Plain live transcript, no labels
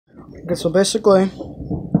Okay, so basically,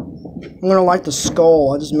 I'm gonna light the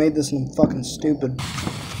skull. I just made this and I'm fucking stupid.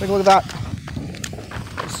 Take a look at that.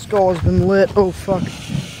 The skull has been lit. Oh, fuck.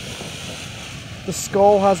 The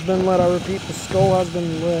skull has been lit. I repeat, the skull has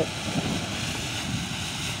been lit.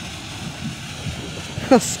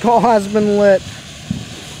 The skull has been lit.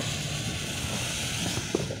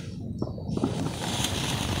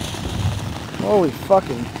 Holy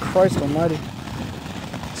fucking Christ almighty.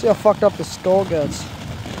 See how fucked up the skull gets.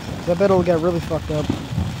 I bet it'll get really fucked up.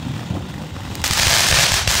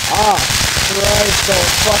 Ah, Christ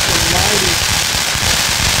fucking mighty.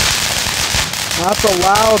 That's a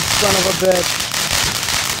loud son of a bitch.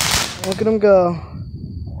 Look at him go.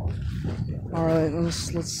 Alright, let's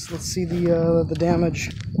see the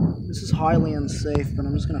damage. This is highly unsafe, but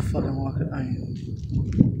I'm just gonna fucking walk it.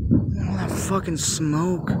 All that fucking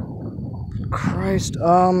smoke. Christ,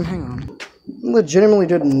 hang on. Legitimately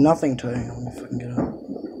did nothing to it. Hang on, let me fucking get up.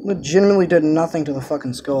 Legitimately did nothing to the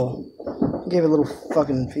fucking skull. Gave it a little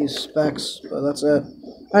fucking few specks, but that's it.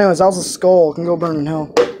 Anyways, that was the skull. It can go burn in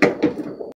hell.